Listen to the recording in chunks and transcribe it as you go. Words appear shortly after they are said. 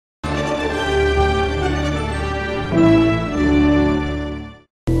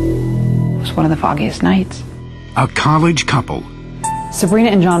one of the foggiest nights. A college couple. Sabrina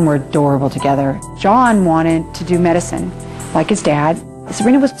and John were adorable together. John wanted to do medicine, like his dad.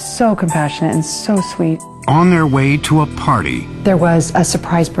 Sabrina was so compassionate and so sweet. On their way to a party. There was a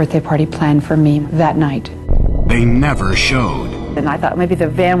surprise birthday party planned for me that night. They never showed. And I thought maybe the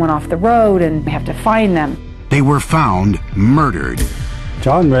van went off the road and we have to find them. They were found murdered.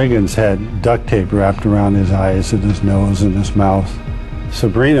 John Reagan's had duct tape wrapped around his eyes and his nose and his mouth.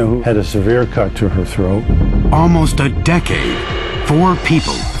 Sabrina had a severe cut to her throat. Almost a decade. 4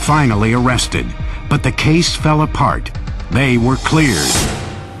 people finally arrested, but the case fell apart. They were cleared.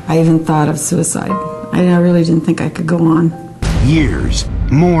 I even thought of suicide. I really didn't think I could go on. Years,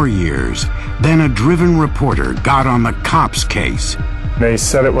 more years. Then a driven reporter got on the cops' case. They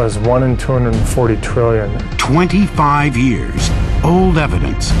said it was 1 in 240 trillion. 25 years. Old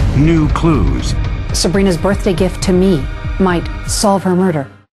evidence, new clues. Sabrina's birthday gift to me might solve her murder.